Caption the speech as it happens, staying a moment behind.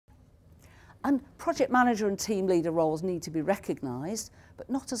And project manager and team leader roles need to be recognised, but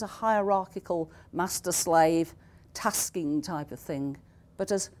not as a hierarchical master-slave tasking type of thing,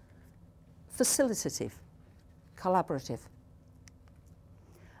 but as facilitative, collaborative.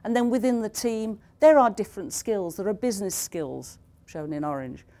 And then within the team, there are different skills. There are business skills, shown in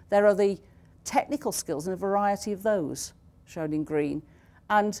orange. There are the technical skills and a variety of those, shown in green,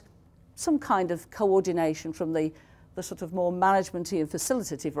 and some kind of coordination from the sort of more management-y and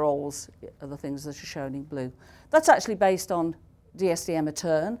facilitative roles are the things that are shown in blue. That's actually based on DSDM a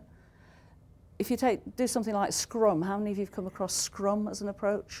turn. If you do something like Scrum, how many of you have come across Scrum as an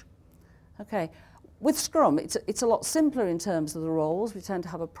approach? Okay, with Scrum, it's a lot simpler in terms of the roles. We tend to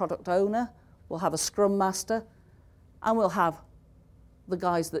have a product owner, we'll have a Scrum master, and we'll have the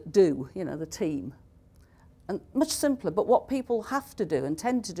guys that do, you know, the team. And much simpler, but what people have to do and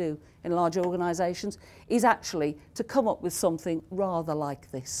tend to do in large organisations is actually to come up with something rather like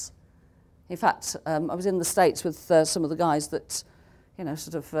this. In fact, I was in the States with some of the guys that, you know,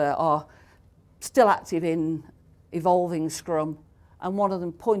 sort of are still active in evolving Scrum, and one of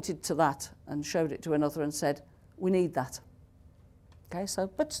them pointed to that and showed it to another and said, we need that. Okay,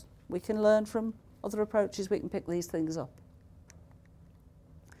 so, but we can learn from other approaches, we can pick these things up.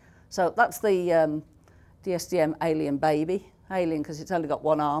 So that's the DSDM alien baby. Alien because it's only got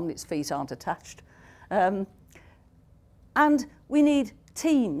one arm and its feet aren't attached. And we need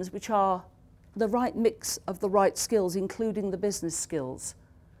teams which are the right mix of the right skills, including the business skills.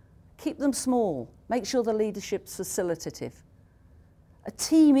 Keep them small. Make sure the leadership's facilitative. A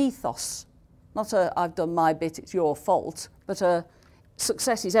team ethos, not a I've done my bit, it's your fault, but a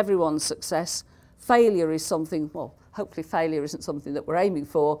success is everyone's success. Failure is something, well, hopefully failure isn't something that we're aiming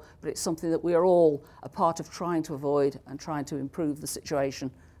for, but it's something that we are all a part of trying to avoid and trying to improve the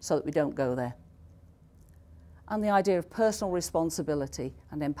situation so that we don't go there. And the idea of personal responsibility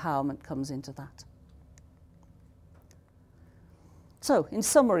and empowerment comes into that. So, in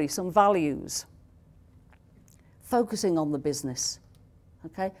summary, some values. Focusing on the business.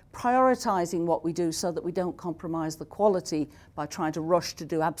 Okay? Prioritising what we do so that we don't compromise the quality by trying to rush to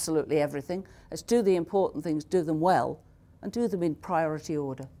do absolutely everything. Let's do the important things, do them well, and do them in priority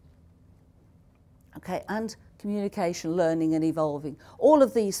order. Okay? And communication, learning and evolving. All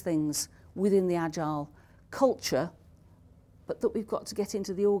of these things within the Agile culture, but that we've got to get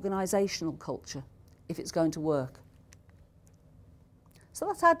into the organisational culture if it's going to work. So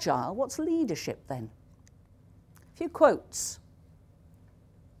that's Agile. What's leadership then? A few quotes.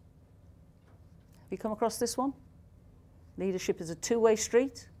 Have you come across this one? Leadership is a two-way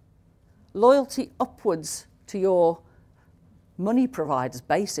street. Loyalty upwards to your money providers,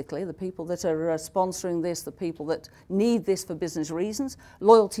 basically, the people that are sponsoring this, the people that need this for business reasons.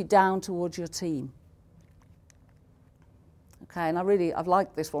 Loyalty down towards your team. Okay, and I've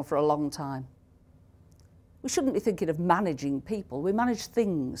liked this one for a long time. We shouldn't be thinking of managing people. We manage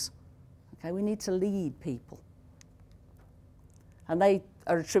things. Okay, we need to lead people. And they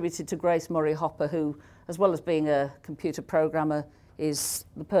are attributed to Grace Murray Hopper, who, as well as being a computer programmer, is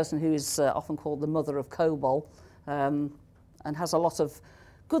the person who is often called the mother of COBOL, and has a lot of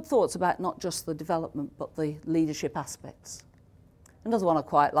good thoughts about not just the development, but the leadership aspects. Another one I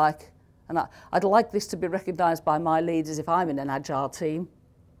quite like, and I'd like this to be recognised by my leaders if I'm in an Agile team.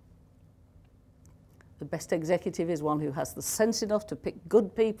 The best executive is one who has the sense enough to pick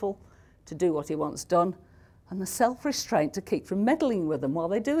good people to do what he wants done, and the self-restraint to keep from meddling with them while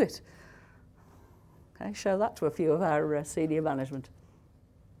they do it. Okay, show that to a few of our senior management.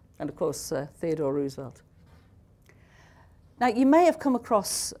 And of course, Theodore Roosevelt. Now, you may have come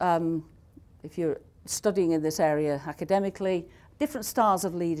across, if you're studying in this area academically, different styles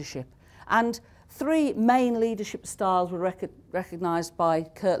of leadership. And three main leadership styles were recognised by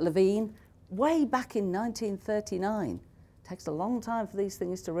Kurt Levine way back in 1939. It takes a long time for these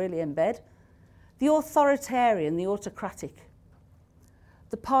things to really embed. The authoritarian, the autocratic.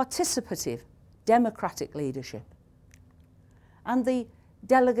 The participative, democratic leadership. And the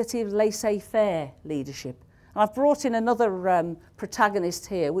delegative, laissez-faire leadership. And I've brought in another protagonist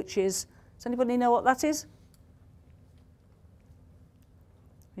here, which is, does anybody know what that is?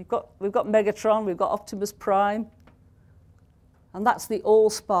 We've got Megatron, we've got Optimus Prime, and that's the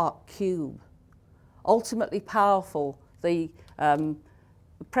Allspark cube. Ultimately powerful, the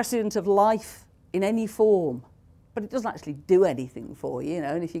precedent of life in any form, but it doesn't actually do anything for you,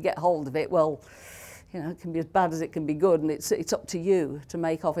 and if you get hold of it, well, it can be as bad as it can be good, and it's up to you to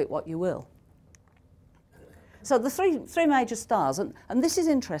make of it what you will. So the three major styles, and this is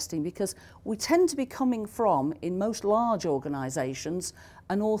interesting because we tend to be coming from, in most large organisations,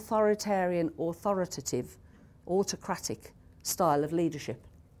 an authoritarian, authoritative, autocratic style of leadership.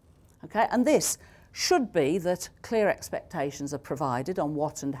 Okay, and this should be that clear expectations are provided on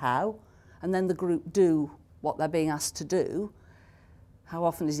what and how, and then the group do what they're being asked to do. How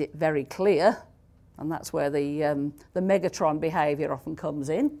often is it very clear? And that's where the Megatron behaviour often comes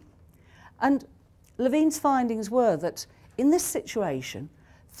in. And Levine's findings were that in this situation,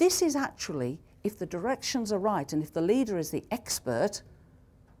 this is actually, if the directions are right and if the leader is the expert,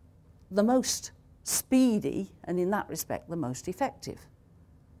 the most speedy and in that respect the most effective.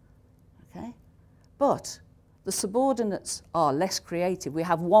 Okay? But the subordinates are less creative. We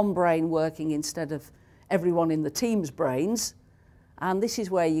have one brain working instead of everyone in the team's brains. And this is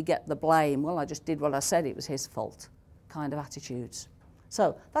where you get the blame. Well, I just did what I said, it was his fault kind of attitudes.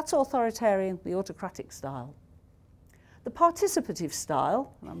 So that's authoritarian, the autocratic style. The participative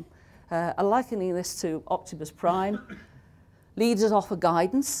style, I'm likening this to Optimus Prime. Leaders offer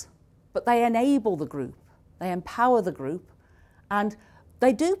guidance, but they enable the group. They empower the group, and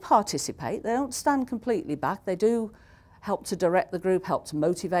they do participate. They don't stand completely back. They do help to direct the group, help to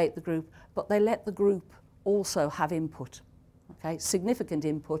motivate the group, but they let the group also have input. Okay, significant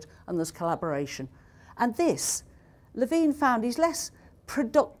input, and there's collaboration. And this, Levine found, is less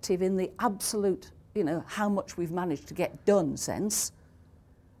productive in the absolute, how much we've managed to get done sense,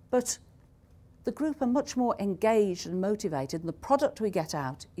 but the group are much more engaged and motivated, and the product we get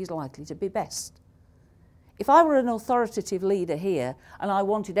out is likely to be best. If I were an authoritative leader here and I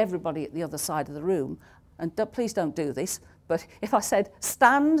wanted everybody at the other side of the room, and please don't do this, but if I said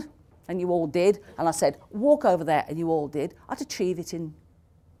stand and you all did, and I said walk over there and you all did, I'd achieve it in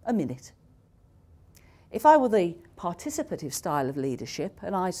a minute. If I were the participative style of leadership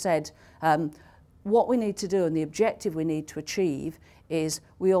and I said what we need to do and the objective we need to achieve is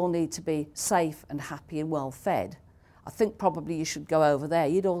we all need to be safe and happy and well fed, I think probably you should go over there.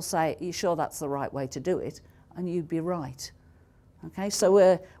 You'd all say, are you sure that's the right way to do it? And you'd be right. Okay, so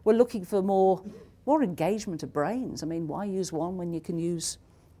we're looking for more engagement of brains. I mean, why use one when you can use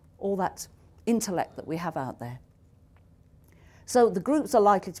all that intellect that we have out there? So the groups are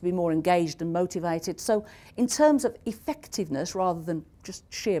likely to be more engaged and motivated. So in terms of effectiveness rather than just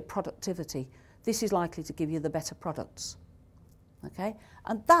sheer productivity, this is likely to give you the better products. Okay,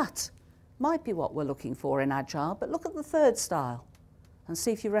 and that might be what we're looking for in Agile, but look at the third style and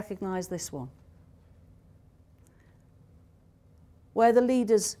see if you recognise this one, where the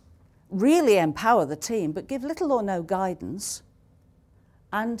leaders really empower the team but give little or no guidance,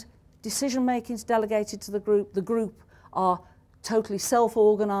 and decision making is delegated to the group. The group are totally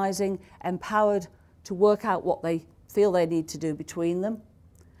self-organising, empowered to work out what they feel they need to do between them.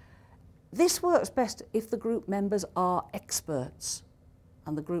 This works best if the group members are experts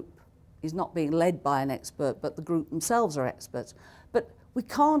and the group is not being led by an expert, but the group themselves are experts. But we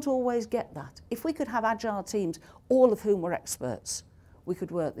can't always get that. If we could have Agile teams, all of whom were experts, we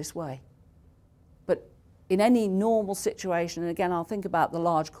could work this way. But in any normal situation, and again, I'll think about the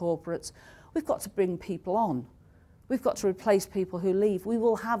large corporates, we've got to bring people on. We've got to replace people who leave. We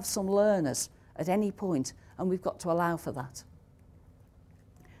will have some learners at any point, and we've got to allow for that.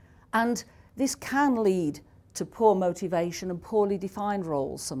 And this can lead to poor motivation and poorly defined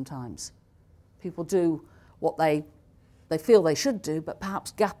roles sometimes. People do what they feel they should do, but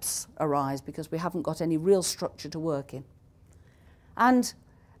perhaps gaps arise because we haven't got any real structure to work in. And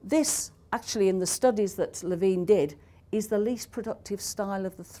this, actually, in the studies that Levine did, is the least productive style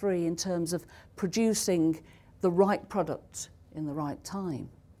of the three in terms of producing the right product in the right time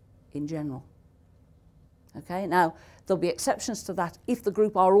in general. Okay, now there'll be exceptions to that if the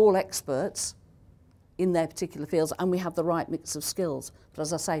group are all experts in their particular fields and we have the right mix of skills. But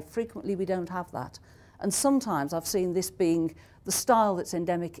as I say, frequently we don't have that. And sometimes I've seen this being the style that's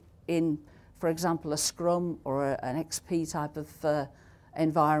endemic in, for example, a Scrum or an XP type of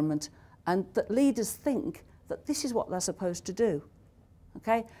environment, and that leaders think that this is what they're supposed to do.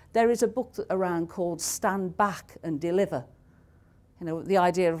 Okay? There is a book around called Stand Back and Deliver, the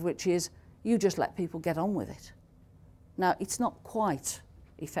idea of which is you just let people get on with it. Now, it's not quite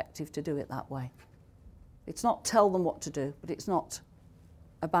effective to do it that way. It's not tell them what to do, but it's not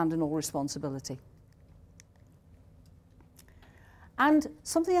abandon all responsibility. And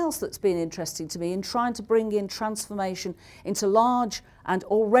something else that's been interesting to me in trying to bring in transformation into large and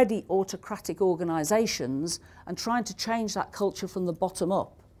already autocratic organisations and trying to change that culture from the bottom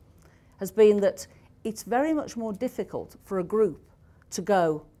up has been that it's very much more difficult for a group to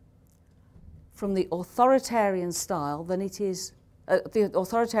go from the authoritarian style than it is, the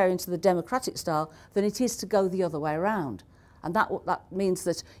authoritarian to the democratic style, than it is to go the other way around. And that means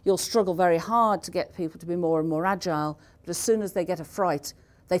that you'll struggle very hard to get people to be more and more agile, but as soon as they get a fright,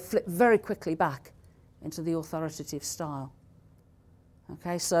 they flip very quickly back into the authoritative style.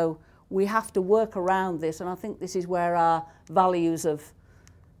 Okay, so we have to work around this, and I think this is where our values of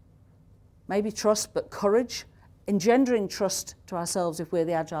maybe trust, but courage, engendering trust to ourselves if we're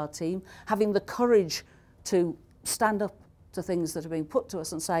the Agile team, having the courage to stand up to things that are being put to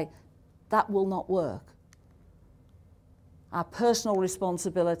us and say, that will not work. Our personal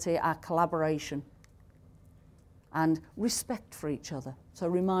responsibility, our collaboration, and respect for each other. So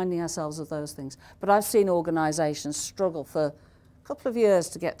reminding ourselves of those things. But I've seen organisations struggle for a couple of years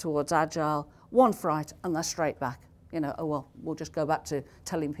to get towards Agile, one fright, and they're straight back. You know, oh well, we'll just go back to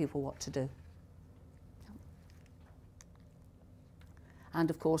telling people what to do. And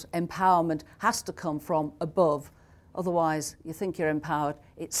of course, empowerment has to come from above. Otherwise, you think you're empowered,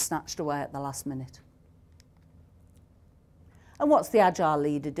 it's snatched away at the last minute. And what's the Agile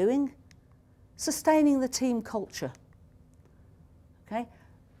leader doing? Sustaining the team culture. Okay?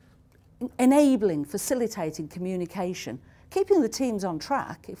 Enabling, facilitating communication. Keeping the teams on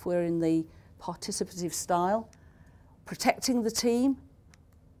track if we're in the participative style. Protecting the team.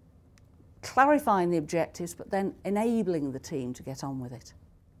 Clarifying the objectives, but then enabling the team to get on with it.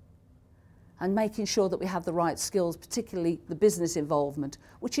 And making sure that we have the right skills, particularly the business involvement,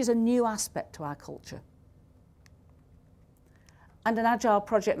 which is a new aspect to our culture. And an Agile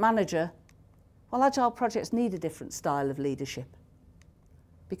project manager, well, Agile projects need a different style of leadership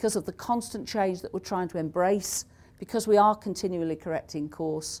because of the constant change that we're trying to embrace, because we are continually correcting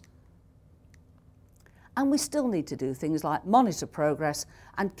course. And we still need to do things like monitor progress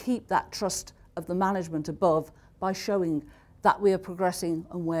and keep that trust of the management above by showing that we are progressing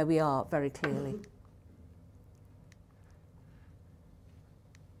and where we are very clearly.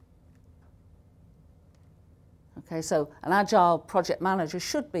 Okay, so an Agile project manager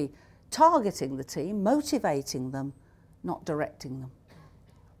should be targeting the team, motivating them, not directing them.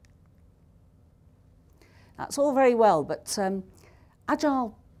 That's all very well, but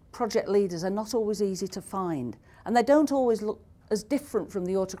Agile project leaders are not always easy to find, and they don't always look as different from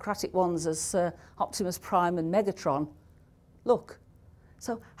the autocratic ones as Optimus Prime and Megatron look.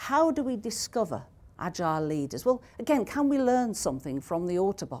 So how do we discover Agile leaders? Well, again, can we learn something from the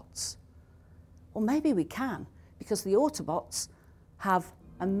Autobots? Well, maybe we can, because the Autobots have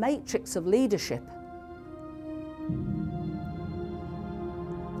a matrix of leadership.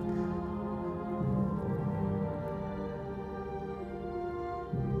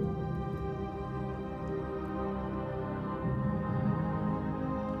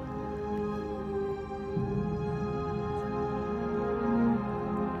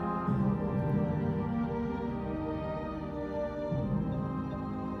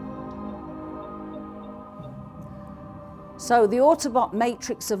 So the Autobot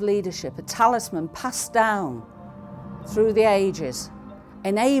matrix of leadership, a talisman passed down through the ages,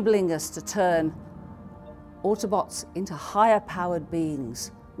 enabling us to turn Autobots into higher powered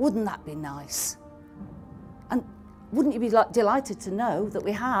beings. Wouldn't that be nice? And wouldn't you be delighted to know that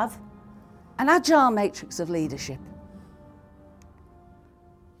we have an Agile matrix of leadership?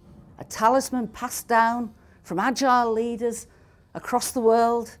 A talisman passed down from Agile leaders across the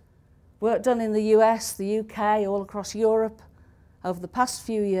world. Work done in the US, the UK, all across Europe over the past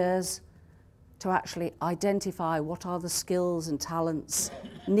few years to actually identify what are the skills and talents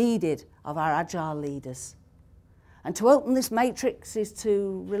needed of our Agile leaders. And to open this matrix is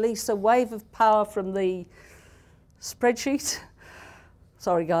to release a wave of power from the spreadsheet.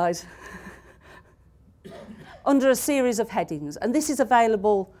 Sorry, guys. Under a series of headings. And this is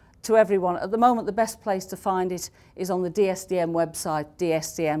available to everyone. At the moment, the best place to find it is on the DSDM website,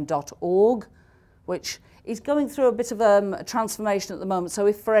 dsdm.org, which is going through a bit of a transformation at the moment. So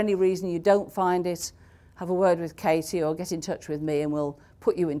if for any reason you don't find it, have a word with Katie or get in touch with me and we'll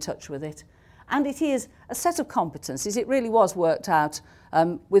put you in touch with it. And it is a set of competencies. It really was worked out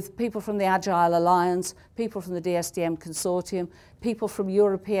with people from the Agile Alliance, people from the DSDM Consortium, people from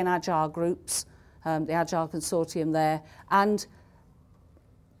European Agile groups, the Agile Consortium there, and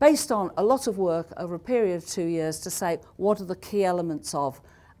based on a lot of work over a period of 2 years to say what are the key elements of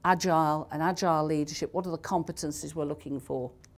Agile and Agile leadership, what are the competencies we're looking for.